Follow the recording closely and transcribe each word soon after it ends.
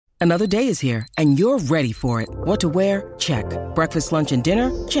Another day is here, and you're ready for it. What to wear? Check. Breakfast, lunch, and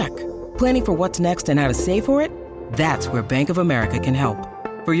dinner? Check. Planning for what's next and how to save for it? That's where Bank of America can help.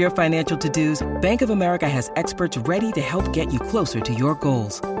 For your financial to-dos, Bank of America has experts ready to help get you closer to your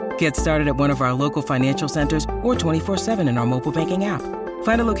goals. Get started at one of our local financial centers or 24/7 in our mobile banking app.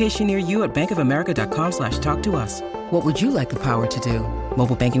 Find a location near you at bankofamerica.com/talktous. What would you like the power to do?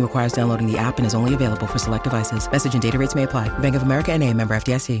 Mobile banking requires downloading the app and is only available for select devices. Message and data rates may apply. Bank of America N.A., member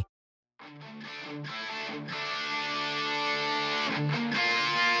FDIC.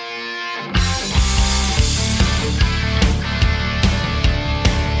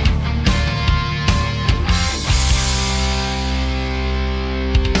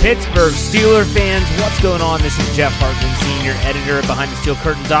 Pittsburgh Steelers fans, what's going on? This is Jeff Hartman, senior editor at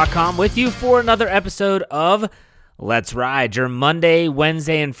BehindTheSteelCurtain.com, with you for another episode of Let's Ride, your Monday,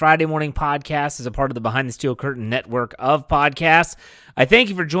 Wednesday, and Friday morning podcast as a part of the Behind the Steel Curtain network of podcasts. I thank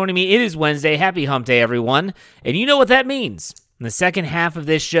you for joining me. It is Wednesday. Happy hump day, everyone. And you know what that means. In the second half of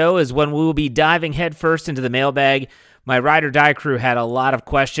this show is when we will be diving headfirst into the mailbag. My Ride or Die crew had a lot of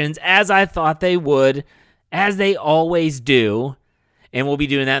questions, as I thought they would, as they always do. And we'll be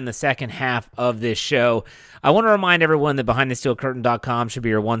doing that in the second half of this show. I want to remind everyone that BehindTheSteelCurtain.com should be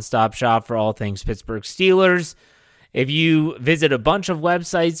your one-stop shop for all things Pittsburgh Steelers. If you visit a bunch of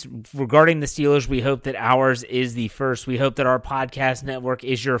websites regarding the Steelers, we hope that ours is the first. We hope that our podcast network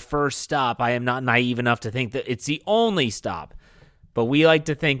is your first stop. I am not naive enough to think that it's the only stop. But we like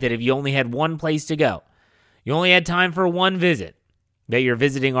to think that if you only had one place to go, you only had time for one visit, that you're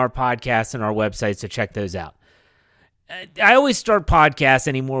visiting our podcasts and our websites to check those out. I always start podcasts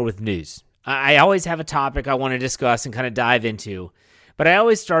anymore with news. I always have a topic I want to discuss and kind of dive into, but I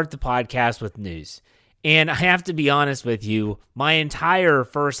always start the podcast with news. And I have to be honest with you, my entire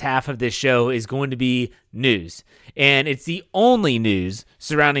first half of this show is going to be news. And it's the only news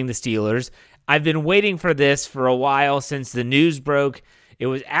surrounding the Steelers. I've been waiting for this for a while since the news broke. It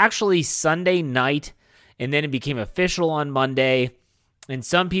was actually Sunday night, and then it became official on Monday. And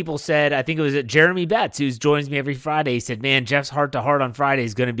some people said, I think it was Jeremy Betts, who joins me every Friday, he said, man, Jeff's Heart to Heart on Friday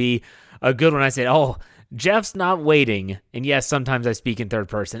is going to be a good one. I said, oh, Jeff's not waiting. And yes, sometimes I speak in third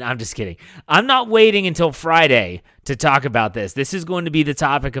person. I'm just kidding. I'm not waiting until Friday to talk about this. This is going to be the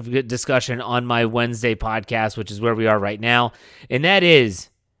topic of discussion on my Wednesday podcast, which is where we are right now. And that is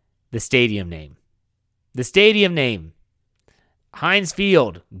the stadium name. The stadium name. Heinz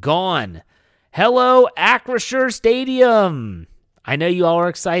Field, gone. Hello, Acrisure Stadium. I know you all are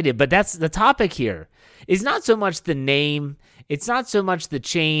excited, but that's the topic here. It's not so much the name. It's not so much the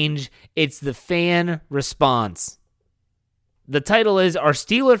change. It's the fan response. The title is, are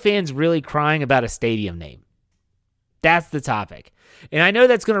Steeler fans really crying about a stadium name? That's the topic. And I know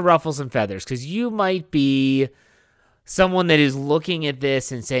that's going to ruffle some feathers because you might be someone that is looking at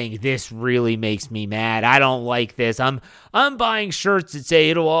this and saying, this really makes me mad. I don't like this. I'm buying shirts that say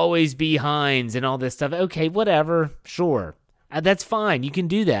it'll always be Heinz and all this stuff. Okay, whatever. Sure. That's fine. You can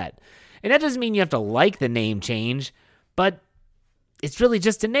do that. And that doesn't mean you have to like the name change, but it's really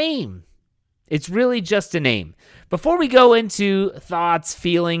just a name. It's really just a name. Before we go into thoughts,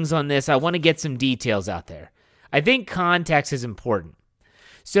 feelings on this, I want to get some details out there. I think context is important.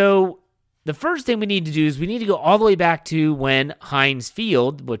 So the first thing we need to do is we need to go all the way back to when Heinz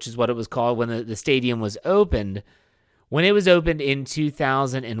Field, which is what it was called when the stadium was opened, when it was opened in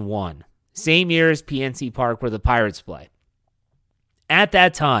 2001, same year as PNC Park where the Pirates play. At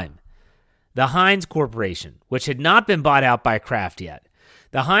that time, the Heinz Corporation, which had not been bought out by Kraft yet,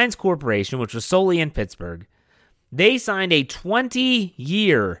 the Heinz Corporation, which was solely in Pittsburgh, they signed a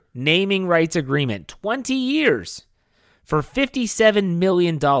 20-year naming rights agreement, 20 years, for $57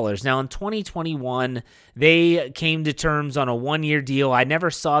 million. Now, in 2021, they came to terms on a one-year deal. I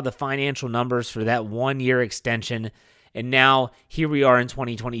never saw the financial numbers for that one-year extension, and now here we are in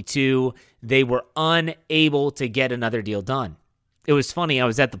 2022. They were unable to get another deal done. It was funny, I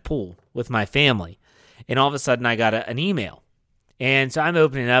was at the pool with my family, and all of a sudden I got an email. And so I'm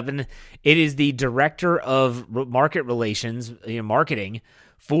opening it up, and it is the director of market relations, marketing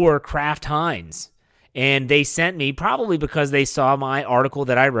for Kraft Heinz. And they sent me, probably because they saw my article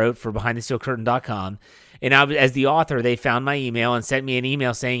that I wrote for BehindTheSteelCurtain.com, and as the author, they found my email and sent me an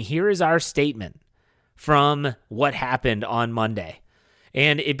email saying, here is our statement from what happened on Monday.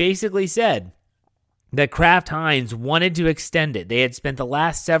 And it basically said that Kraft Heinz wanted to extend it. They had spent the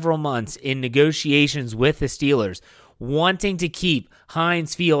last several months in negotiations with the Steelers, wanting to keep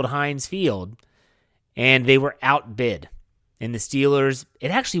Heinz Field, and they were outbid. And the Steelers, it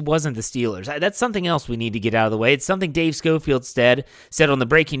actually wasn't the Steelers. That's something else we need to get out of the way. It's something Dave Schofield said on the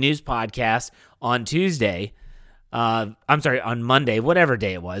Breaking News podcast on Tuesday. on Monday, whatever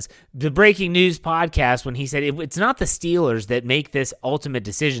day it was, the Breaking News podcast, when he said it's not the Steelers that make this ultimate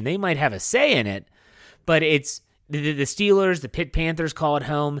decision. They might have a say in it, but it's the Steelers, the Pitt Panthers call it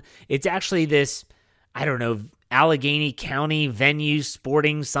home. It's actually this, I don't know, Allegheny County venue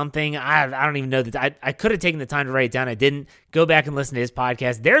sporting something. I don't even know that. I could have taken the time to write it down. I didn't. Go back and listen to his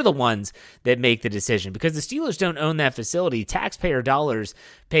podcast. They're the ones that make the decision because the Steelers don't own that facility. Taxpayer dollars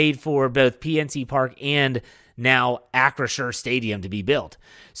paid for both PNC Park and now Acrisure Stadium to be built.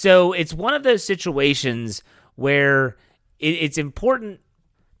 So it's one of those situations where it's important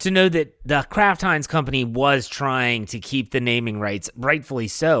to know that the Kraft Heinz company was trying to keep the naming rights, rightfully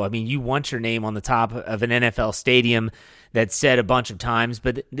so. I mean, you want your name on the top of an NFL stadium. That's said a bunch of times,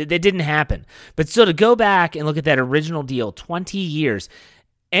 but that didn't happen. But still, to go back and look at that original deal, 20 years,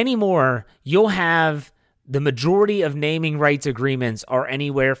 anymore, you'll have the majority of naming rights agreements are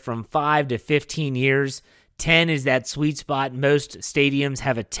anywhere from 5 to 15 years. 10 is that sweet spot. Most stadiums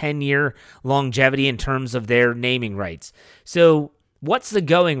have a 10-year longevity in terms of their naming rights. So what's the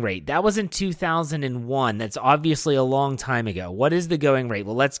going rate? That was in 2001. That's obviously a long time ago. What is the going rate?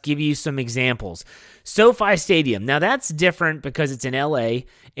 Well, let's give you some examples. SoFi Stadium. Now, that's different because it's in LA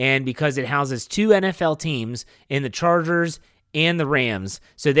and because it houses 2 NFL teams in the Chargers and the Rams.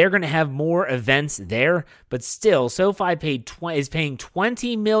 So they're going to have more events there. But still, SoFi is paying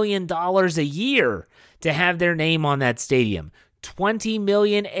 $20 million a year to have their name on that stadium. $20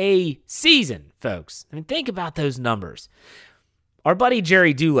 million a season, folks. I mean, think about those numbers. Our buddy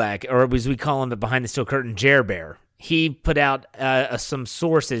Jerry Dulac, or as we call him behind the steel curtain, Jer Bear, he put out some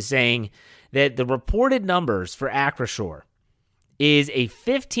sources saying that the reported numbers for Acrisure is a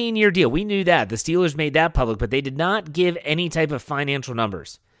 15-year deal. We knew that. The Steelers made that public, but they did not give any type of financial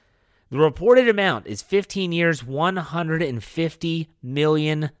numbers. The reported amount is 15 years, $150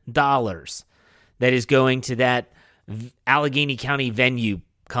 million that is going to that Allegheny County venue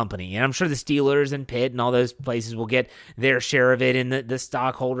company. And I'm sure the Steelers and Pitt and all those places will get their share of it, and the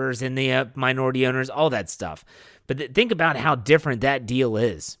stockholders and the minority owners, all that stuff. But think about how different that deal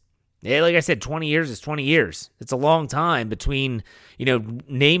is. Yeah, like I said, 20 years is 20 years. It's a long time between,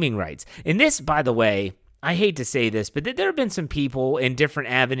 naming rights. And this, by the way, I hate to say this, but there have been some people in different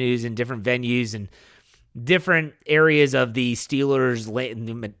avenues and different venues and different areas of the Steelers,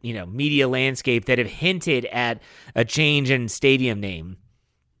 media landscape that have hinted at a change in stadium name.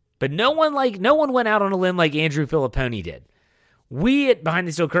 But no one went out on a limb like Andrew Filipponi did. We at Behind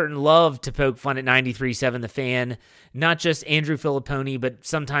the Steel Curtain love to poke fun at 93.7 The Fan, not just Andrew Filipponi, but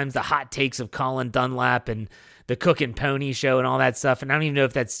sometimes the hot takes of Colin Dunlap and the Cook and Pony show and all that stuff. And I don't even know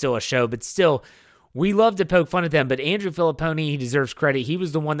if that's still a show, but still, we love to poke fun at them. But Andrew Filipponi, he deserves credit. He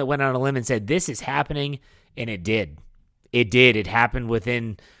was the one that went out on a limb and said, this is happening, and it did. It did. It happened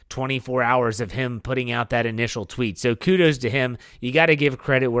within 24 hours of him putting out that initial tweet. So kudos to him. You got to give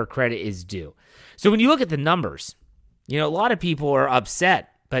credit where credit is due. So when you look at the numbers, a lot of people are upset,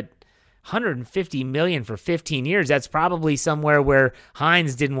 but $150 million for 15 years, that's probably somewhere where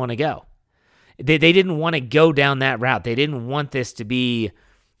Heinz didn't want to go. They didn't want to go down that route. They didn't want this to be,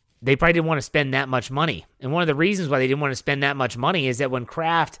 they probably didn't want to spend that much money. And one of the reasons why they didn't want to spend that much money is that when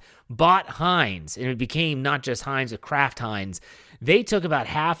Kraft bought Heinz, and it became not just Heinz, but Kraft Heinz, they took about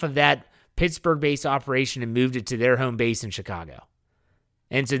half of that Pittsburgh-based operation and moved it to their home base in Chicago.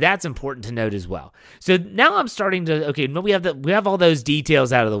 And so that's important to note as well. So now I'm starting to, we have all those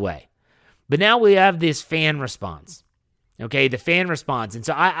details out of the way. But now we have this fan response. Okay, the fan response. And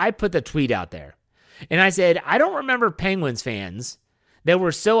so I put the tweet out there. And I said, I don't remember Penguins fans that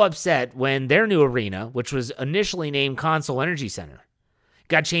were so upset when their new arena, which was initially named Consol Energy Center,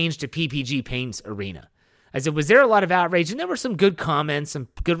 got changed to PPG Paints Arena. I said, was there a lot of outrage? And there were some good comments, some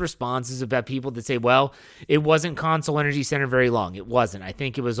good responses about people that say, well, it wasn't Consol Energy Center very long. It wasn't. I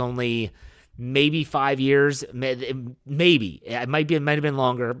think it was only maybe 5 years. Maybe. It might have been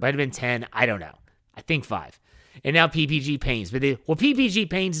longer. It might have been 10. I don't know. I think 5. And now PPG Paints. But PPG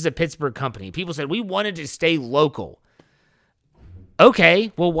Paints is a Pittsburgh company. People said, we wanted to stay local.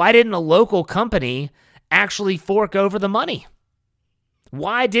 Okay, well, why didn't a local company actually fork over the money?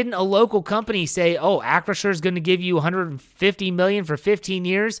 Why didn't a local company say, Acrisure is going to give you $150 million for 15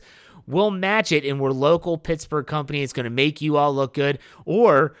 years? We'll match it, and we're local Pittsburgh company. It's going to make you all look good.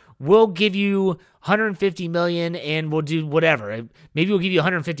 Or we'll give you $150 million, and we'll do whatever. Maybe we'll give you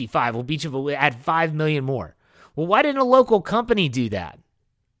 $155. We'll beat you, we'll add $5 million more. Well, why didn't a local company do that?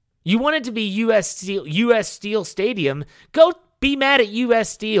 You want it to be U.S. Steel Stadium. Go be mad at U.S.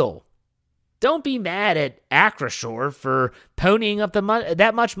 Steel. Don't be mad at Acrisure for ponying up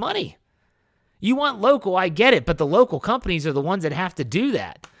that much money. You want local, I get it, but the local companies are the ones that have to do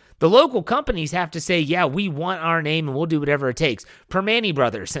that. The local companies have to say, yeah, we want our name and we'll do whatever it takes. Permane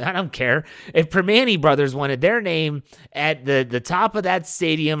Brothers, I don't care. If Permane Brothers wanted their name at the top of that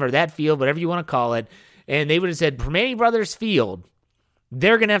stadium or that field, whatever you want to call it, and they would have said Permane Brothers Field,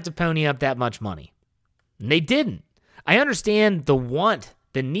 they're going to have to pony up that much money. And they didn't. I understand the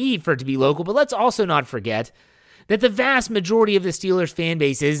need for it to be local, but let's also not forget that the vast majority of the Steelers fan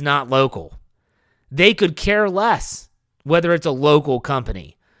base is not local. They could care less whether it's a local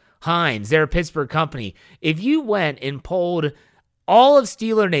company. Heinz, they're a Pittsburgh company. If you went and polled all of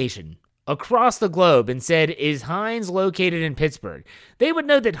Steeler Nation across the globe and said, is Heinz located in Pittsburgh? They would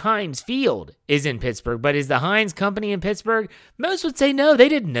know that Heinz Field is in Pittsburgh, but is the Heinz company in Pittsburgh? Most would say no, they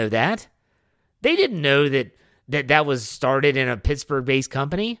didn't know that. They didn't know that was started in a Pittsburgh-based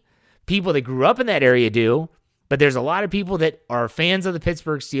company. People that grew up in that area do, but there's a lot of people that are fans of the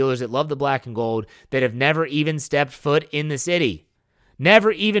Pittsburgh Steelers that love the black and gold that have never even stepped foot in the city.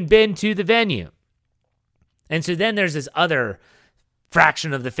 Never even been to the venue. And so then there's this other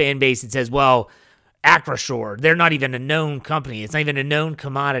fraction of the fan base that says, well, Acrisure, they're not even a known company. It's not even a known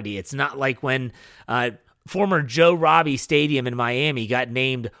commodity. It's not like when former Joe Robbie Stadium in Miami got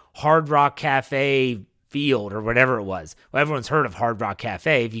named Hard Rock Cafe Field or whatever it was. Well, everyone's heard of Hard Rock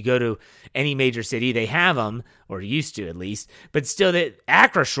Cafe. If you go to any major city, they have them, or used to at least. But still,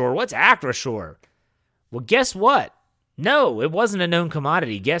 Acrisure, what's Acrisure? Well, guess what? No, it wasn't a known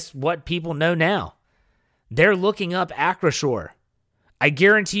commodity. Guess what people know now? They're looking up Acrisure. I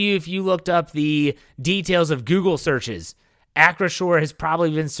guarantee you if you looked up the details of Google searches, Acrisure has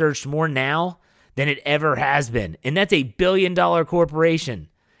probably been searched more now than it ever has been. And that's a $1 billion corporation.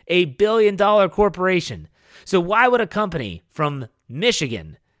 $1 billion corporation. So why would a company from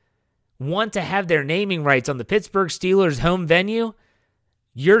Michigan want to have their naming rights on the Pittsburgh Steelers home venue?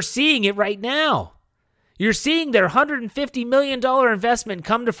 You're seeing it right now. You're seeing their $150 million investment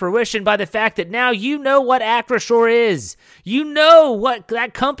come to fruition by the fact that now you know what Acrisure is. You know what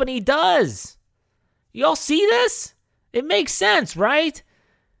that company does. Y'all see this? It makes sense, right?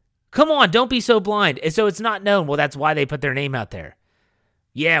 Come on, don't be so blind. And so it's not known. Well, that's why they put their name out there.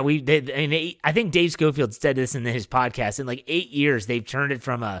 Yeah, I think Dave Schofield said this in his podcast. In like 8 years, they've turned it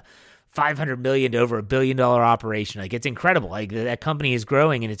from a $500 million to over $1 billion operation. Like, it's incredible. Like, that company is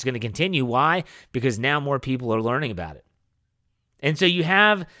growing and it's going to continue. Why? Because now more people are learning about it. And so you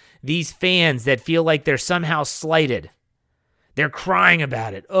have these fans that feel like they're somehow slighted. They're crying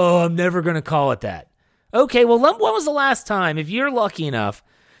about it. Oh, I'm never going to call it that. Okay, well, when was the last time, if you're lucky enough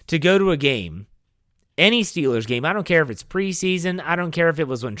to go to a game, any Steelers game, I don't care if it's preseason, I don't care if it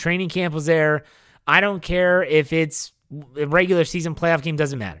was when training camp was there, I don't care if it's a regular season playoff game,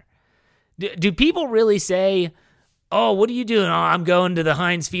 doesn't matter. Do people really say, oh, what are you doing? Oh, I'm going to the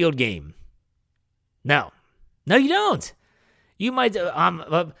Heinz Field game. No, you don't. You might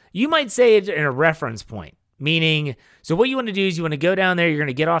say it in a reference point, meaning, so what you want to do is you want to go down there, you're going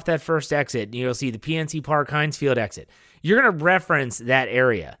to get off that first exit, and you'll see the PNC Park Heinz Field exit. You're going to reference that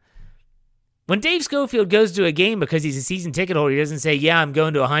area. When Dave Schofield goes to a game because he's a season ticket holder, he doesn't say, yeah, I'm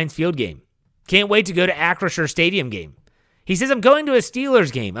going to a Heinz Field game. Can't wait to go to Acrisure Stadium game. He says, I'm going to a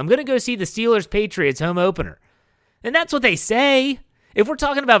Steelers game. I'm going to go see the Steelers-Patriots home opener. And that's what they say. If we're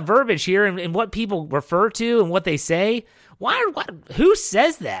talking about verbiage here and what people refer to and what they say, who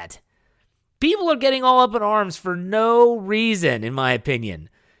says that? People are getting all up in arms for no reason, in my opinion.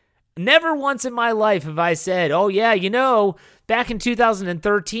 Never once in my life have I said, oh, yeah, back in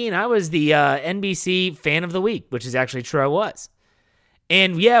 2013, I was the NBC Fan of the Week, which is actually true, I was.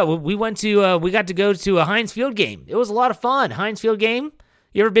 And yeah, we got to go to a Heinz Field game. It was a lot of fun. Heinz Field game?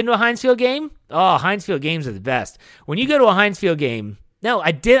 You ever been to a Heinz Field game? Oh, Heinz Field games are the best. When you go to a Heinz Field game, no,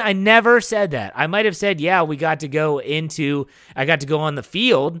 I never said that. I might have said, yeah, I got to go on the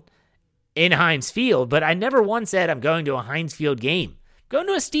field in Heinz Field, but I never once said I'm going to a Heinz Field game. I'm going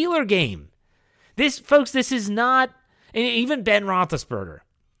to a Steeler game. This is not, and even Ben Roethlisberger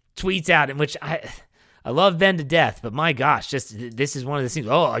tweets out, in which I love Ben to death, but my gosh, this is one of the things.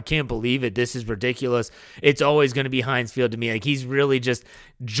 Oh, I can't believe it. This is ridiculous. It's always going to be Heinz Field to me. Like, he's really just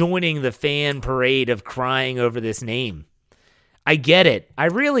joining the fan parade of crying over this name. I get it. I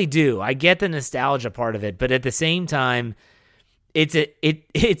really do. I get the nostalgia part of it, but at the same time,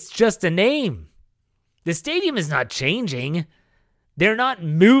 it's just a name. The stadium is not changing. They're not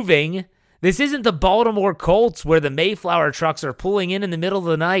moving. This isn't the Baltimore Colts where the Mayflower trucks are pulling in the middle of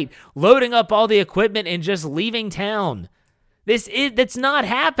the night, loading up all the equipment and just leaving town. That's not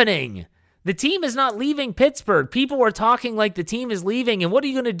happening. The team is not leaving Pittsburgh. People are talking like the team is leaving, and what are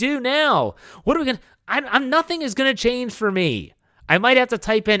you going to do now? Nothing is going to change for me. I might have to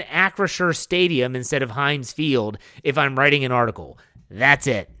type in Acrisure Stadium instead of Heinz Field if I'm writing an article. That's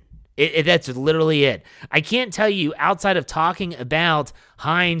it. That's literally it. I can't tell you, outside of talking about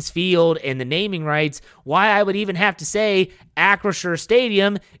Heinz Field and the naming rights, why I would even have to say Acrisure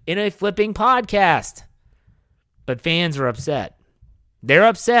Stadium in a flipping podcast. But fans are upset. They're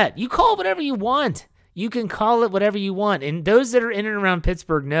upset. You call it whatever you want. You can call it whatever you want. And those that are in and around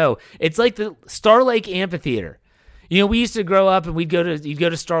Pittsburgh know. It's like the Star Lake Amphitheater. We used to grow up and you'd go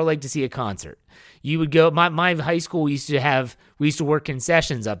to Star Lake to see a concert. You would go, my high school we used to work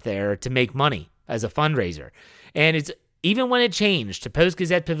concessions up there to make money as a fundraiser. And it's even when it changed to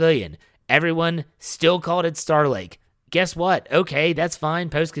Post-Gazette Pavilion, everyone still called it Star Lake. Guess what? Okay, that's fine.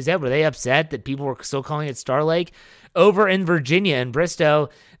 Post-Gazette, were they upset that people were still calling it Star Lake? Over in Virginia, in Bristow,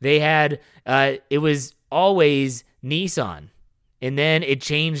 they had, it was always Nissan. And then it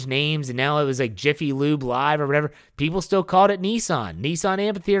changed names, and now it was like Jiffy Lube Live or whatever. People still called it Nissan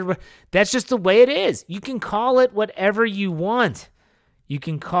Amphitheater. That's just the way it is. You can call it whatever you want. It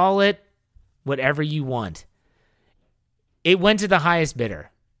went to the highest bidder.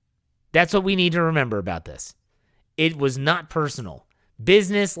 That's what we need to remember about this. It was not personal.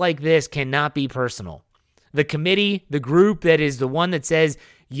 Business like this cannot be personal. The committee, the group that is the one that says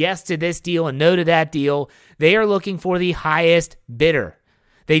yes to this deal and no to that deal, they are looking for the highest bidder.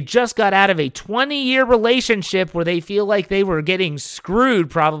 They just got out of a 20-year relationship where they feel like they were getting screwed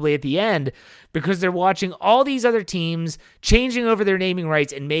probably at the end because they're watching all these other teams changing over their naming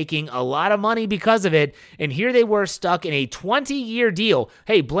rights and making a lot of money because of it. And here they were stuck in a 20-year deal.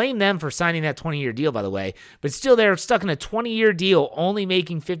 Hey, blame them for signing that 20-year deal, by the way. But still, they're stuck in a 20-year deal, only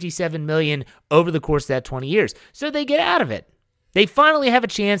making $57 million over the course of that 20 years. So they get out of it. They finally have a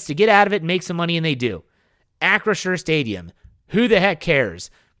chance to get out of it and make some money, and they do. Acrisure Stadium. Who the heck cares?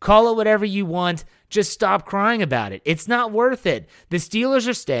 Call it whatever you want. Just stop crying about it. It's not worth it. The Steelers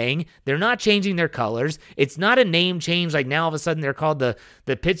are staying. They're not changing their colors. It's not a name change like now all of a sudden they're called the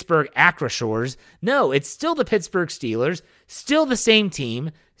Pittsburgh Acrisures. No, it's still the Pittsburgh Steelers. Still the same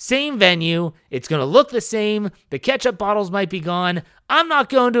team. Same venue. It's going to look the same. The ketchup bottles might be gone. I'm not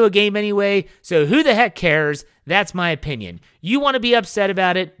going to a game anyway, so who the heck cares? That's my opinion. You want to be upset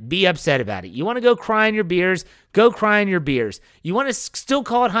about it? Be upset about it. You want to go cry in your beers? Go cry in your beers. You want to still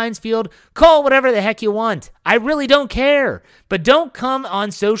call it Heinz Field? Call it whatever the heck you want. I really don't care. But don't come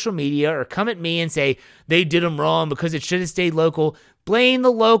on social media or come at me and say they did them wrong because it should have stayed local. Blame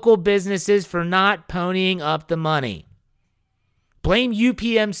the local businesses for not ponying up the money. Blame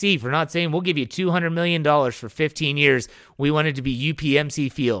UPMC for not saying we'll give you $200 million for 15 years. We want it to be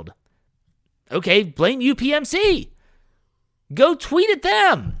UPMC Field. Okay, blame UPMC. Go tweet at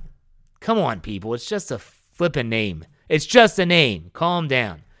them. Come on, people. It's just a flippin' name. It's just a name. Calm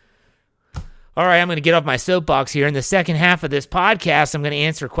down. All right, I'm going to get off my soapbox here. In the second half of this podcast, I'm going to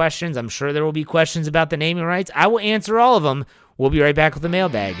answer questions. I'm sure there will be questions about the naming rights. I will answer all of them. We'll be right back with the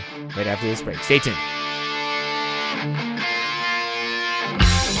mailbag right after this break. Stay tuned.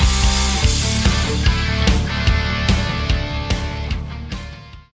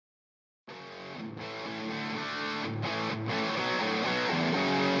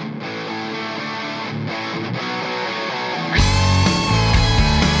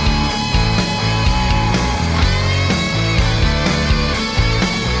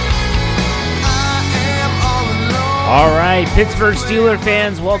 All right, Pittsburgh Steelers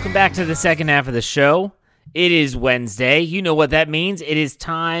fans, welcome back to the second half of the show. It is Wednesday. You know what that means. It is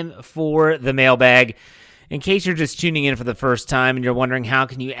time for the mailbag. In case you're just tuning in for the first time and you're wondering how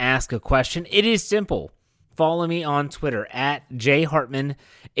can you ask a question, it is simple. Follow me on Twitter at jhartman,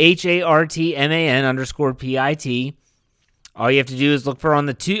 HARTMAN_PIT. All you have to do is look for on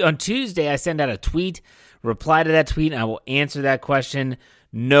Tuesday, I send out a tweet, reply to that tweet, and I will answer that question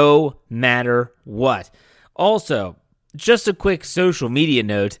no matter what. Also, just a quick social media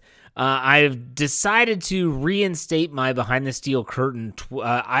note. I've decided to reinstate my Behind the Steel Curtain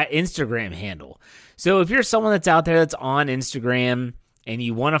Instagram handle. So if you're someone that's out there that's on Instagram and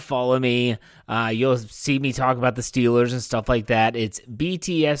you want to follow me, you'll see me talk about the Steelers and stuff like that. It's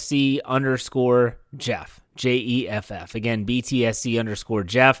BTSC_Jeff. Jeff. Again,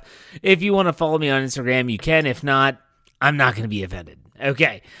 BTSC_Jeff. If you want to follow me on Instagram, you can. If not, I'm not going to be offended.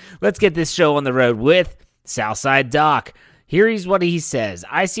 Okay, let's get this show on the road with Southside Doc. Here is what he says.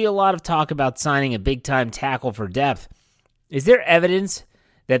 I see a lot of talk about signing a big-time tackle for depth. Is there evidence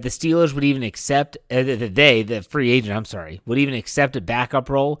that the Steelers would even accept, the free agent, would even accept a backup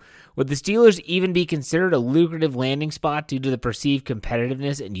role? Would the Steelers even be considered a lucrative landing spot due to the perceived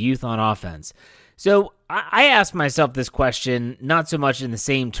competitiveness and youth on offense? So I asked myself this question, not so much in the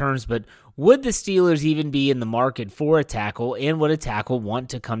same terms, but would the Steelers even be in the market for a tackle, and would a tackle want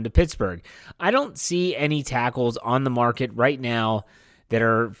to come to Pittsburgh? I don't see any tackles on the market right now that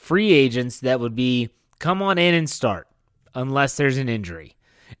are free agents that would be come on in and start unless there's an injury.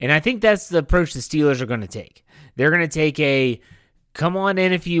 And I think that's the approach the Steelers are going to take. They're going to take a come on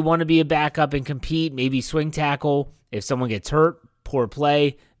in if you want to be a backup and compete, maybe swing tackle. If someone gets hurt, poor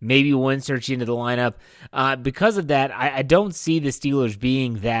play, maybe we'll insert you into the lineup. Because of that, I don't see the Steelers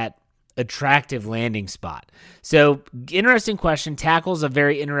being that attractive landing spot. So, interesting question. Tackle's a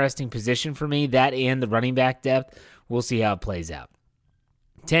very interesting position for me, that and the running back depth. We'll see how it plays out.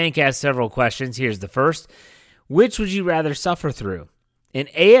 Tank asked several questions. Here's the first. Which would you rather suffer through? An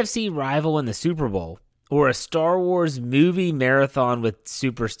AFC rival in the Super Bowl or a Star Wars movie marathon with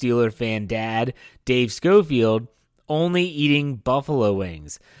Super Steeler fan dad Dave Schofield only eating buffalo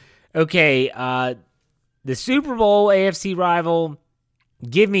wings? Okay, the Super Bowl AFC rival,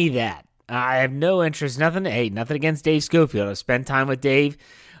 give me that. I have no interest, nothing against Dave Schofield. I've spent time with Dave.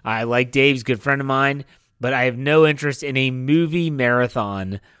 I like Dave, he's a good friend of mine, but I have no interest in a movie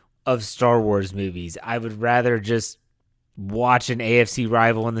marathon of Star Wars movies. I would rather just watch an AFC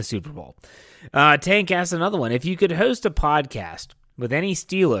rival in the Super Bowl. Tank asked another one. If you could host a podcast with any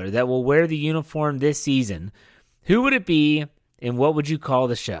Steeler that will wear the uniform this season, who would it be and what would you call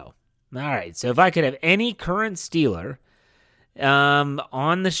the show? All right, so if I could have any current Steeler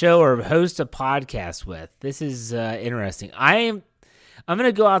on the show or host a podcast with, this is interesting. I'm going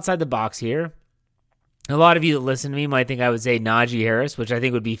to go outside the box here. A lot of you that listen to me might think I would say Najee Harris, which I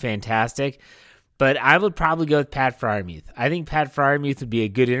think would be fantastic. But I would probably go with Pat Freiermuth. I think Pat Freiermuth would be a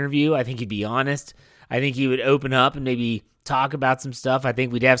good interview. I think he'd be honest. I think he would open up and maybe talk about some stuff. I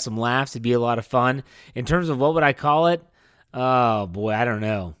think we'd have some laughs. It'd be a lot of fun. In terms of what would I call it? Oh, boy, I don't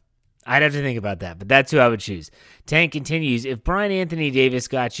know. I'd have to think about that, but that's who I would choose. Tank continues, if Brian Anthony Davis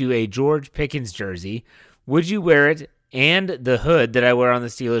got you a George Pickens jersey, would you wear it and the hood that I wear on the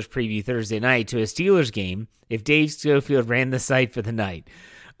Steelers preview Thursday night to a Steelers game if Dave Schofield ran the site for the night?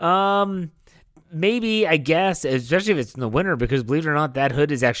 Maybe, I guess, especially if it's in the winter, because believe it or not, that hood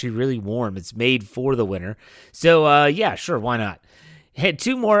is actually really warm. It's made for the winter. So, yeah, sure, why not? Hey, a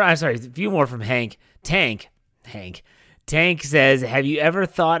few more from Hank. Tank says, have you ever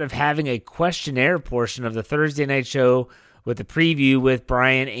thought of having a questionnaire portion of the Thursday night show with a preview with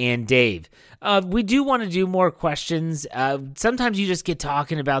Brian and Dave? We do want to do more questions. Sometimes you just get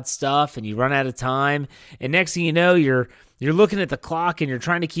talking about stuff and you run out of time. And next thing you know, you're looking at the clock and you're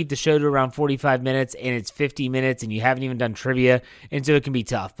trying to keep the show to around 45 minutes and it's 50 minutes and you haven't even done trivia. And so it can be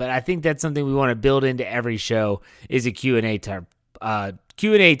tough. But I think that's something we want to build into every show is a Q&A type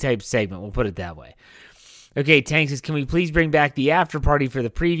segment. We'll put it that way. Okay, Tank says, can we please bring back the after party for the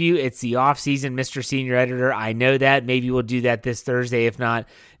preview? It's the off-season, Mr. Senior Editor. I know that. Maybe we'll do that this Thursday, if not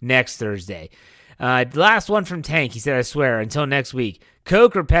next Thursday. The last one from Tank. He said, I swear, until next week.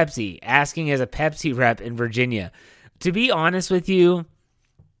 Coke or Pepsi? Asking as a Pepsi rep in Virginia. To be honest with you,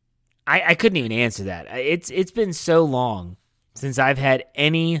 I couldn't even answer that. It's been so long since I've had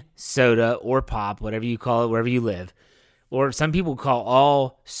any soda or pop, whatever you call it, wherever you live. Or some people call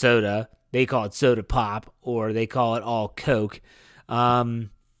all soda, they call it soda pop, or they call it all Coke.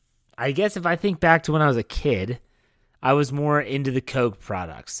 I guess if I think back to when I was a kid, I was more into the Coke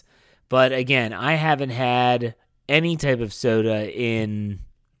products. But again, I haven't had any type of soda in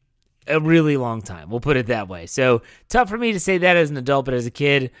a really long time. We'll put it that way. So tough for me to say that as an adult, but as a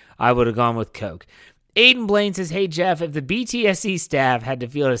kid, I would have gone with Coke. Aiden Blaine says, hey, Jeff, if the BTSC staff had to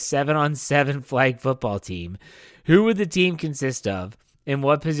field a 7-on-7 flag football team, who would the team consist of? And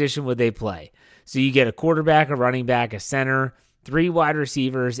what position would they play? So you get a quarterback, a running back, a center, 3 wide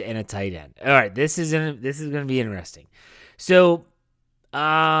receivers, and a tight end. All right, this is going to be interesting. So,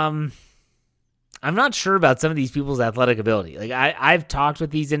 I'm not sure about some of these people's athletic ability. Like I've talked with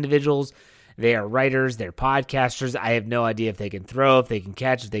these individuals. They are writers, they're podcasters. I have no idea if they can throw, if they can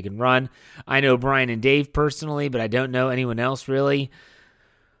catch, if they can run. I know Brian and Dave personally, but I don't know anyone else really.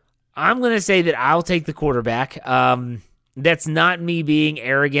 I'm going to say that I'll take the quarterback. That's not me being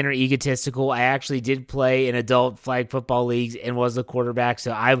arrogant or egotistical. I actually did play in adult flag football leagues and was a quarterback,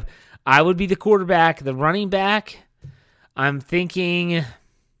 so I would be the quarterback. The running back, I'm thinking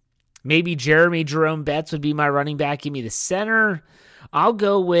maybe Jeremy Jerome Betts would be my running back. Give me the center. I'll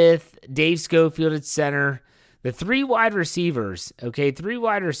go with Dave Schofield at center. The 3 wide receivers, okay, 3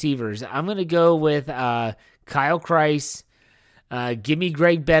 wide receivers. I'm going to go with Kyle Kreis. Give me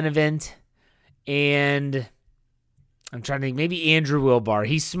Greg Benevent, and I'm trying to think, maybe Andrew Wilbar.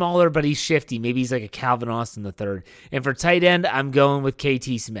 He's smaller, but he's shifty. Maybe he's like a Calvin Austin III. And for tight end, I'm going with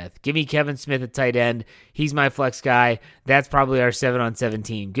KT Smith. Give me Kevin Smith at tight end. He's my flex guy. That's probably our 7-on-7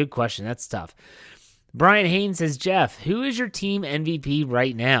 team. Good question. That's tough. Brian Haynes says, Jeff, who is your team MVP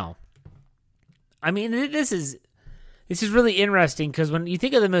right now? I mean, this is This is really interesting because when you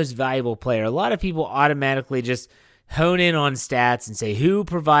think of the most valuable player, a lot of people automatically just hone in on stats and say who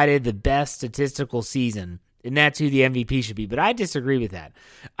provided the best statistical season, and that's who the MVP should be. But I disagree with that.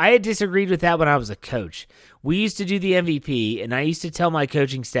 I had disagreed with that when I was a coach. We used to do the MVP, and I used to tell my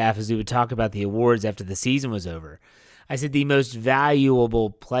coaching staff as we would talk about the awards after the season was over, I said the most valuable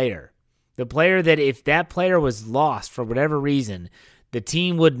player. The player that if that player was lost for whatever reason, the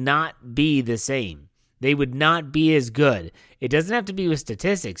team would not be the same. They would not be as good. It doesn't have to be with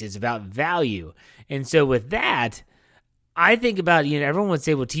statistics. It's about value. And so with that, I think about, everyone would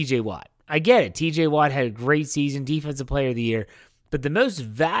say, well, TJ Watt. I get it. TJ Watt had a great season, defensive player of the year. But the most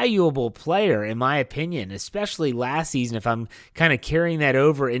valuable player, in my opinion, especially last season, if I'm kind of carrying that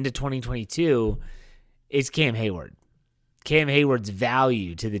over into 2022, is Cam Hayward. Cam Hayward's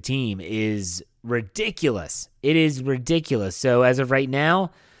value to the team is ridiculous. It is ridiculous. So as of right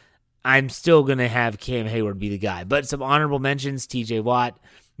now, I'm still going to have Cam Hayward be the guy. But some honorable mentions, TJ Watt,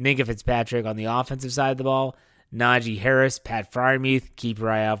 Minkah Fitzpatrick on the offensive side of the ball, Najee Harris, Pat Freiermuth. Keep your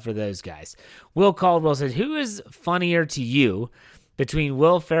eye out for those guys. Will Caldwell says, who is funnier to you between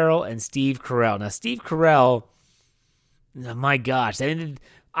Will Ferrell and Steve Carell? Now, Steve Carell, oh my gosh.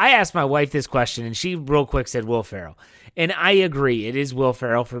 I asked my wife this question, and she real quick said Will Ferrell. And I agree. It is Will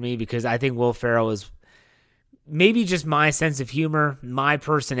Ferrell for me because I think Will Ferrell is maybe just my sense of humor, my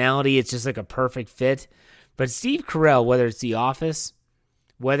personality. It's just like a perfect fit. But Steve Carell, whether it's The Office,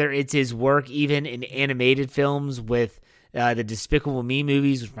 whether it's his work even in animated films with the Despicable Me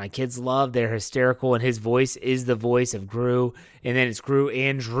movies, which my kids love, they're hysterical, and his voice is the voice of Gru, and then it's Gru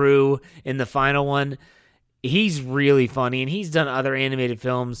and Drew in the final one. He's really funny, and he's done other animated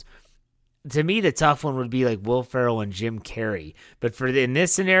films. To me, the tough one would be like Will Ferrell and Jim Carrey. But in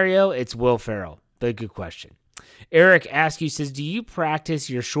this scenario, it's Will Ferrell. But good question. Eric Askew says, do you practice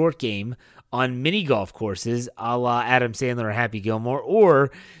your short game on mini golf courses a la Adam Sandler or Happy Gilmore,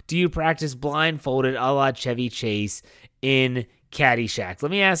 or do you practice blindfolded a la Chevy Chase in Caddyshack?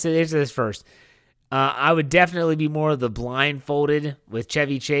 Let me answer this first. I would definitely be more of the blindfolded with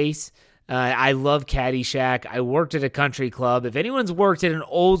Chevy Chase. I love Caddyshack. I worked at a country club. If anyone's worked at an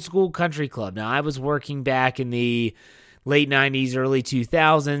old school country club, now I was working back in the late 90s, early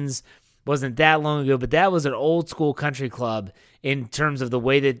 2000s, wasn't that long ago, but that was an old school country club in terms of the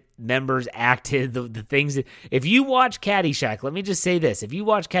way that members acted, the things that, if you watch Caddyshack, let me just say this. If you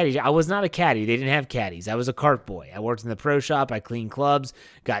watch Caddyshack, I was not a caddy. They didn't have caddies. I was a cart boy. I worked in the pro shop. I cleaned clubs,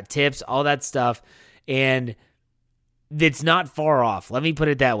 got tips, all that stuff. And it's not far off. Let me put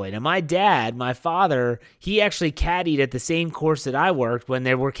it that way. Now, my dad, my father, he actually caddied at the same course that I worked when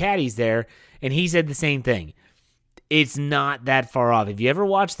there were caddies there, and he said the same thing. It's not that far off. If you ever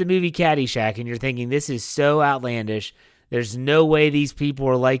watch the movie Caddyshack and you're thinking this is so outlandish, there's no way these people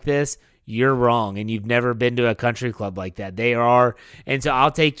are like this, you're wrong, and you've never been to a country club like that. They are. And so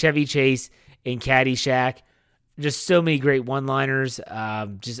I'll take Chevy Chase in Caddyshack. Just so many great one-liners.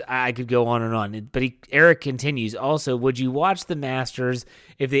 I could go on and on. But Eric continues. Also, would you watch the Masters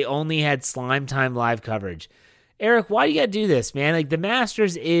if they only had Slime Time live coverage? Eric, why do you got to do this, man? Like, the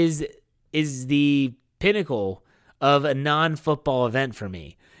Masters is the pinnacle of a non-football event for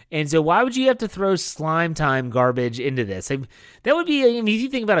me. And so why would you have to throw Slime Time garbage into this? Like, that would be, if you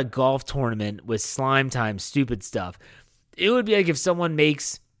think about a golf tournament with Slime Time stupid stuff, it would be like if someone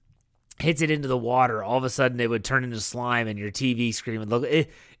hits it into the water, all of a sudden it would turn into slime and your TV screen would look,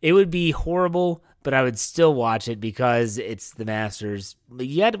 it would be horrible, but I would still watch it because it's the Masters. Why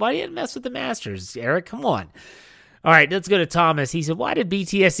do you mess with the Masters, Eric? Come on. All right, let's go to Thomas. He said, why did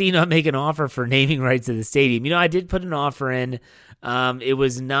BTSC not make an offer for naming rights to the stadium? I did put an offer in. It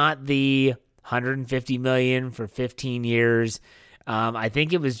was not the $150 million for 15 years. I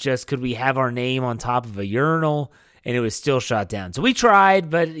think it was just, could we have our name on top of a urinal? And it was still shot down. So we tried,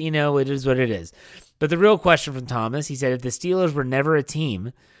 but, it is what it is. But the real question from Thomas, he said, if the Steelers were never a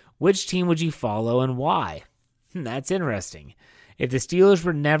team, which team would you follow and why? That's interesting. If the Steelers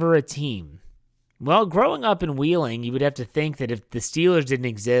were never a team, well, growing up in Wheeling, you would have to think that if the Steelers didn't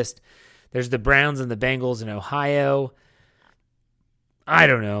exist, there's the Browns and the Bengals in Ohio. I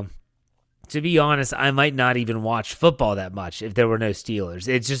don't know. To be honest, I might not even watch football that much if there were no Steelers.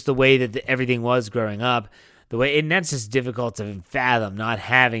 It's just the way that everything was growing up. And that's just difficult to fathom, not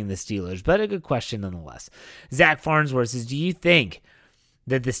having the Steelers. But a good question nonetheless. Zach Farnsworth says, do you think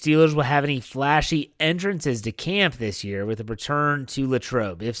that the Steelers will have any flashy entrances to camp this year with a return to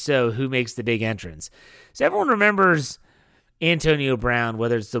Latrobe? If so, who makes the big entrance? So everyone remembers Antonio Brown,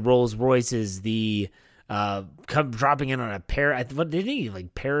 whether it's the Rolls Royces, the dropping in on did he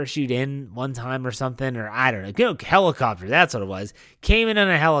parachute in one time or something? Or I don't know. Helicopter, that's what it was. Came in on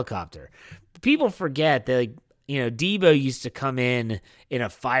a helicopter. People forget that, Debo used to come in a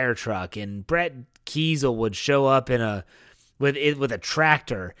fire truck, and Brett Kiesel would show up with a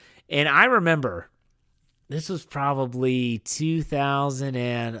tractor. And I remember this was probably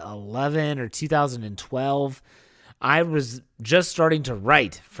 2011 or 2012. I was just starting to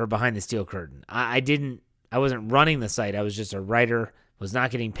write for Behind the Steel Curtain. I wasn't running the site. I was just a writer, was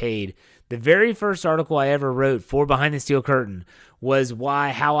not getting paid. The very first article I ever wrote for Behind the Steel Curtain was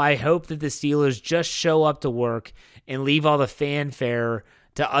how I hope that the Steelers just show up to work and leave all the fanfare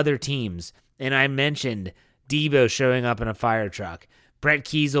to other teams. And I mentioned Debo showing up in a fire truck, Brett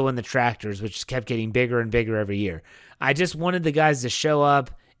Kiesel and the tractors, which kept getting bigger and bigger every year. I just wanted the guys to show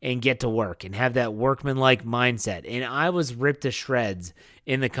up and get to work and have that workman-like mindset. And I was ripped to shreds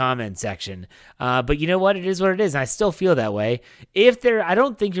in the comment section. But you know what? It is what it is. I still feel that way. I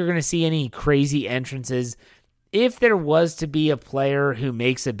don't think you're going to see any crazy entrances. If there was to be a player who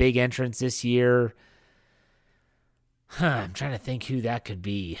makes a big entrance this year, I'm trying to think who that could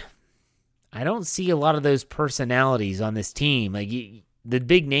be. I don't see a lot of those personalities on this team. Like the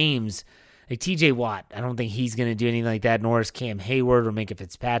big names, like TJ Watt, I don't think he's going to do anything like that, nor is Cam Hayward or Minkah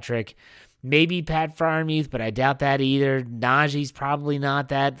Fitzpatrick. Maybe Pat Freiermuth, but I doubt that either. Najee's probably not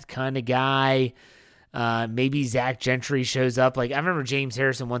that kind of guy. Maybe Zach Gentry shows up. Like I remember James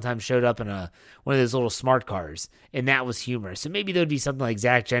Harrison one time showed up in one of those little smart cars, and that was humorous. So maybe there would be something like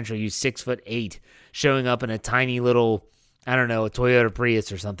Zach Gentry, who's 6'8", showing up in a tiny little, I don't know, a Toyota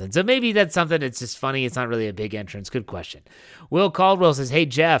Prius or something. So maybe that's something that's just funny. It's not really a big entrance. Good question. Will Caldwell says, hey,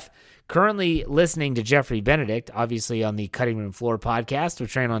 Jeff, currently listening to Jeffrey Benedict, obviously on the Cutting Room Floor podcast,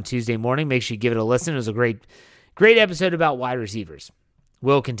 which ran on Tuesday morning. Make sure you give it a listen. It was a great episode about wide receivers.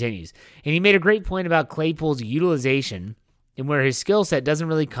 Will continues. And he made a great point about Claypool's utilization and where his skill set doesn't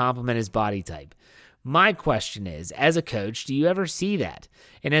really complement his body type. My question is, as a coach, do you ever see that?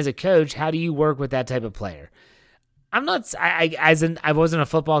 And as a coach, how do you work with that type of player? I wasn't a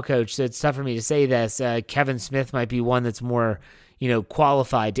football coach, so it's tough for me to say this. Kevin Smith might be one that's more,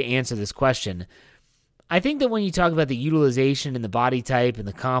 qualified to answer this question. I think that when you talk about the utilization and the body type and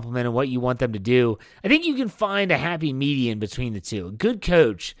the complement and what you want them to do, I think you can find a happy median between the two. A good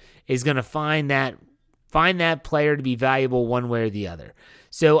coach is going to find that player to be valuable one way or the other.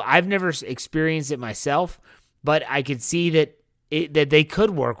 So I've never experienced it myself, but I could see that they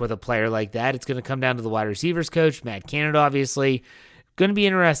could work with a player like that. It's going to come down to the wide receivers coach, Matt Canada, obviously. Going to be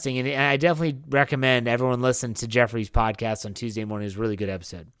interesting, and I definitely recommend everyone listen to Jeffrey's podcast on Tuesday morning. It was a really good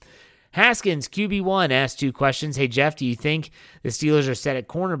episode. Haskins, QB1, asked 2 questions. Hey, Jeff, do you think the Steelers are set at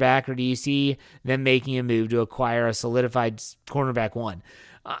cornerback, or do you see them making a move to acquire a solidified cornerback 1?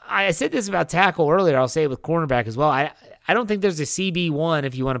 I said this about tackle earlier. I'll say it with cornerback as well. I don't think there's a CB1,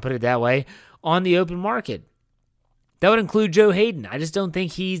 if you want to put it that way, on the open market. That would include Joe Hayden. I just don't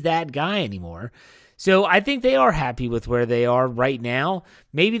think he's that guy anymore. So I think they are happy with where they are right now.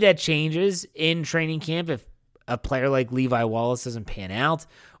 Maybe that changes in training camp if a player like Levi Wallace doesn't pan out,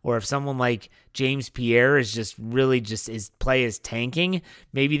 or if someone like James Pierre is just really his play is tanking.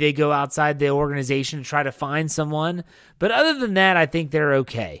 Maybe they go outside the organization to try to find someone. But other than that, I think they're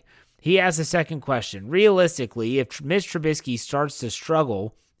okay. He asks a second question. Realistically, if Mitch Trubisky starts to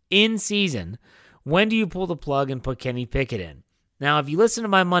struggle in season, when do you pull the plug and put Kenny Pickett in? Now, if you listen to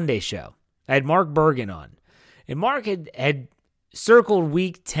my Monday show, I had Mark Bergen on. And Mark had circled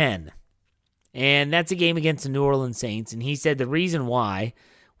week 10. And that's a game against the New Orleans Saints. And he said the reason why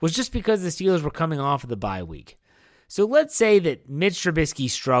was just because the Steelers were coming off of the bye week. So let's say that Mitch Trubisky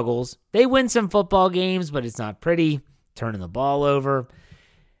struggles. They win some football games, but it's not pretty. Turning the ball over.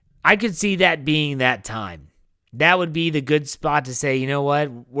 I could see that being that time. That would be the good spot to say, you know what,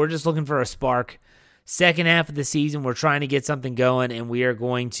 we're just looking for a spark. Second half of the season, we're trying to get something going, and we are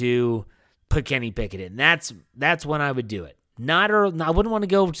going to put Kenny Pickett in. That's when I would do it. Not early. I wouldn't want to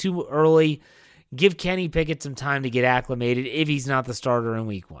go too early. Give Kenny Pickett some time to get acclimated if he's not the starter in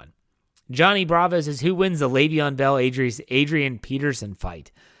week 1. Johnny Bravo says, who wins the Le'Veon Bell, Adrian Peterson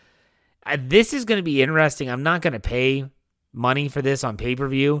fight? This is going to be interesting. I'm not going to pay money for this on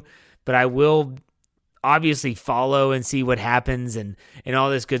pay-per-view, but I will obviously follow and see what happens and all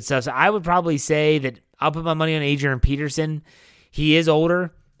this good stuff. So I would probably say that I'll put my money on Adrian Peterson. He is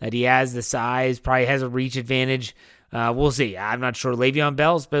older, that he has the size, probably has a reach advantage. We'll see. I'm not sure. Le'Veon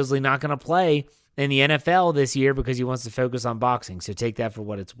Bell is supposedly not going to play in the NFL this year because he wants to focus on boxing, so take that for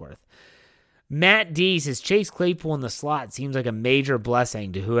what it's worth. Matt D says, Chase Claypool in the slot seems like a major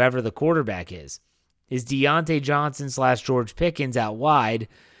blessing to whoever the quarterback is. Is Deontay Johnson / George Pickens out wide?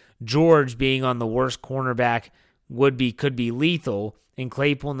 George being on the worst cornerback could be lethal, and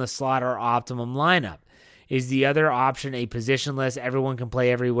Claypool in the slot are optimum lineup. Is the other option a positionless, everyone can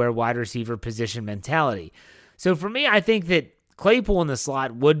play everywhere wide receiver position mentality? So for me, I think that Claypool in the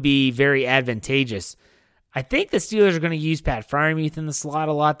slot would be very advantageous. I think the Steelers are going to use Pat Freiermuth in the slot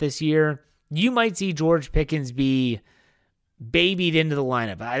a lot this year. You might see George Pickens be babied into the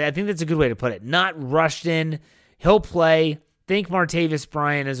lineup. I think that's a good way to put it. Not rushed in. He'll play. Think Martavis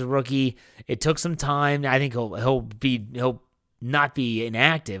Bryant as a rookie. It took some time. I think he'll not be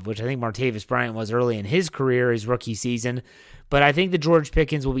inactive, which I think Martavis Bryant was early in his career, his rookie season. But I think that George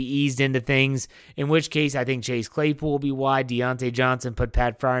Pickens will be eased into things, in which case I think Chase Claypool will be wide. Deontay Johnson put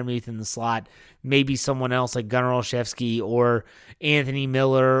Pat Freiermuth in the slot. Maybe someone else like Gunnar Olszewski or Anthony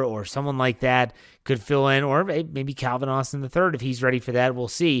Miller or someone like that could fill in, or maybe Calvin Austin III if he's ready for that. We'll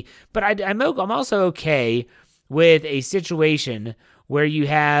see. But I'm also okay with a situation where you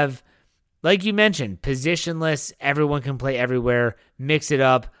have, like you mentioned, positionless, everyone can play everywhere, mix it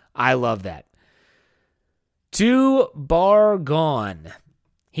up. I love that. To Bar Gone.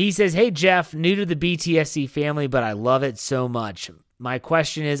 He says, hey, Jeff, new to the BTSC family, but I love it so much. My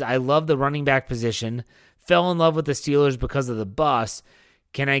question is, I love the running back position. Fell in love with the Steelers because of the bus.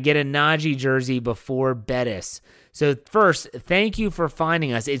 Can I get a Najee jersey before Bettis? So first, thank you for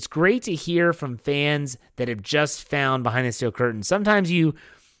finding us. It's great to hear from fans that have just found Behind the Steel Curtain. Sometimes you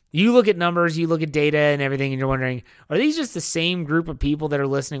look at numbers, you look at data and everything, and you're wondering, are these just the same group of people that are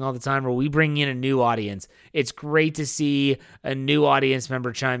listening all the time, or are we bringing in a new audience? It's great to see a new audience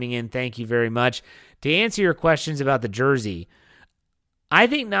member chiming in. Thank you very much. To answer your questions about the jersey, I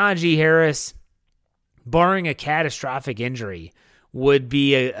think Najee Harris, barring a catastrophic injury, would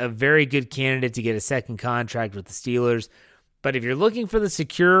be a very good candidate to get a second contract with the Steelers. But if you're looking for the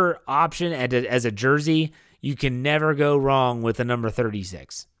secure option as a jersey, you can never go wrong with the number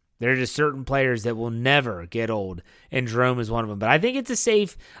 36. There are just certain players that will never get old, and Jerome is one of them. But I think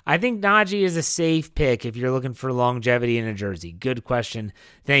I think Najee is a safe pick if you're looking for longevity in a jersey. Good question.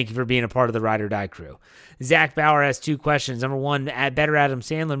 Thank you for being a part of the Ride or Die crew. Zach Bauer has two questions. Number one, better Adam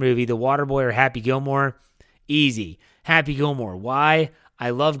Sandler movie, The Waterboy or Happy Gilmore? Easy. Happy Gilmore. Why?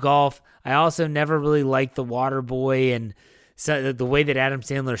 I love golf. I also never really liked The Waterboy, and so the way that Adam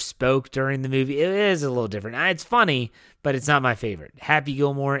Sandler spoke during the movie, it is a little different. It's funny, but it's not my favorite. Happy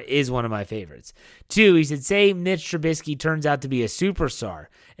Gilmore is one of my favorites. Two, he said, say Mitch Trubisky turns out to be a superstar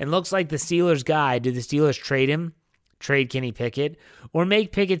and looks like the Steelers guy. Do the Steelers trade him, trade Kenny Pickett, or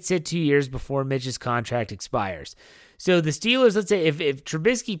make Pickett sit 2 years before Mitch's contract expires? So the Steelers, let's say if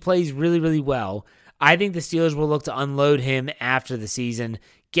Trubisky plays really, really well, I think the Steelers will look to unload him after the season,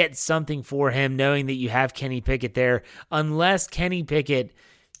 get something for him, knowing that you have Kenny Pickett there, unless Kenny Pickett,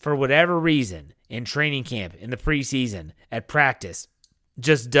 for whatever reason, in training camp, in the preseason, at practice,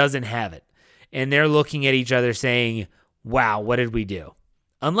 just doesn't have it. And they're looking at each other saying, wow, what did we do?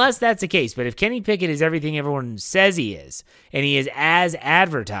 Unless that's the case. But if Kenny Pickett is everything everyone says he is, and he is as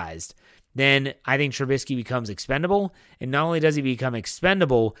advertised, then I think Trubisky becomes expendable. And not only does he become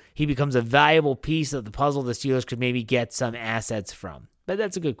expendable, he becomes a valuable piece of the puzzle the Steelers could maybe get some assets from. But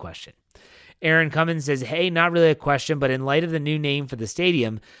that's a good question. Aaron Cummins says, hey, not really a question, but in light of the new name for the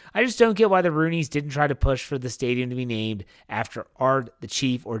stadium, I just don't get why the Rooneys didn't try to push for the stadium to be named after Art the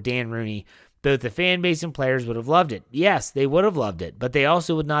Chief or Dan Rooney. Both the fan base and players would have loved it. Yes, they would have loved it, but they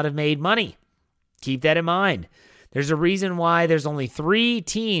also would not have made money. Keep that in mind. There's a reason why there's only 3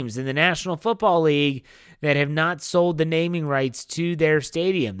 teams in the National Football League that have not sold the naming rights to their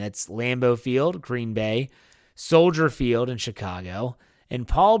stadium. That's Lambeau Field, Green Bay, Soldier Field in Chicago, and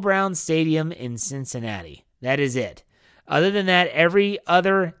Paul Brown Stadium in Cincinnati. That is it. Other than that, every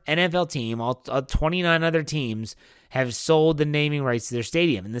other NFL team, all 29 other teams, have sold the naming rights to their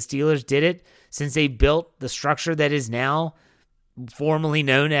stadium. And the Steelers did it since they built the structure that is now formerly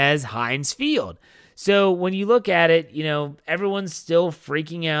known as Heinz Field. So when you look at it, everyone's still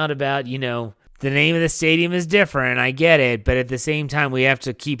freaking out about, the name of the stadium is different. I get it. But at the same time, we have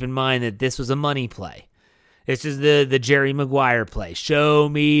to keep in mind that this was a money play. This is the Jerry Maguire play. Show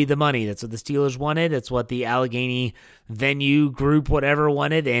me the money. That's what the Steelers wanted. That's what the Allegheny venue group, whatever,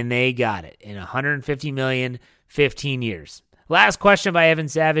 wanted, and they got it in $150 million, 15 years. Last question by Evan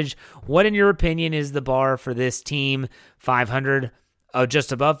Savage. What, in your opinion, is the bar for this team? 500,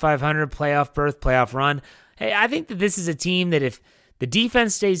 just above 500, playoff berth, playoff run? Hey, I think that this is a team that if the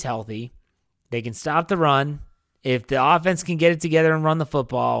defense stays healthy, they can stop the run. If the offense can get it together and run the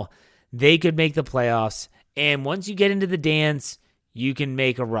football, they could make the playoffs. And once you get into the dance, you can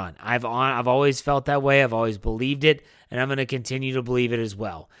make a run. I've always felt that way. I've always believed it, and I'm going to continue to believe it as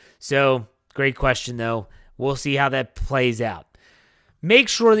well. So, great question, though. We'll see how that plays out. Make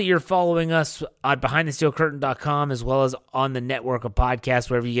sure that you're following us on BehindTheSteelCurtain.com as well as on the network of podcasts.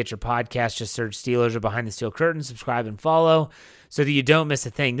 Wherever you get your podcasts, just search Steelers or Behind the Steel Curtain. Subscribe and follow so that you don't miss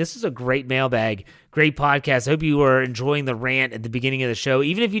a thing. This is a great mailbag, great podcast. I hope you were enjoying the rant at the beginning of the show.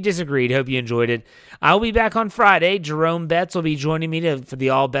 Even if you disagreed, I hope you enjoyed it. I'll be back on Friday. Jerome Betts will be joining me for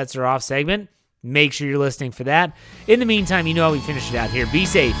the All Bets Are Off segment. Make sure you're listening for that. In the meantime, you know how we finish it out here. Be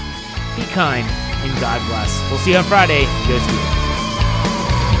safe, be kind, and God bless. We'll see you on Friday. Go Steelers.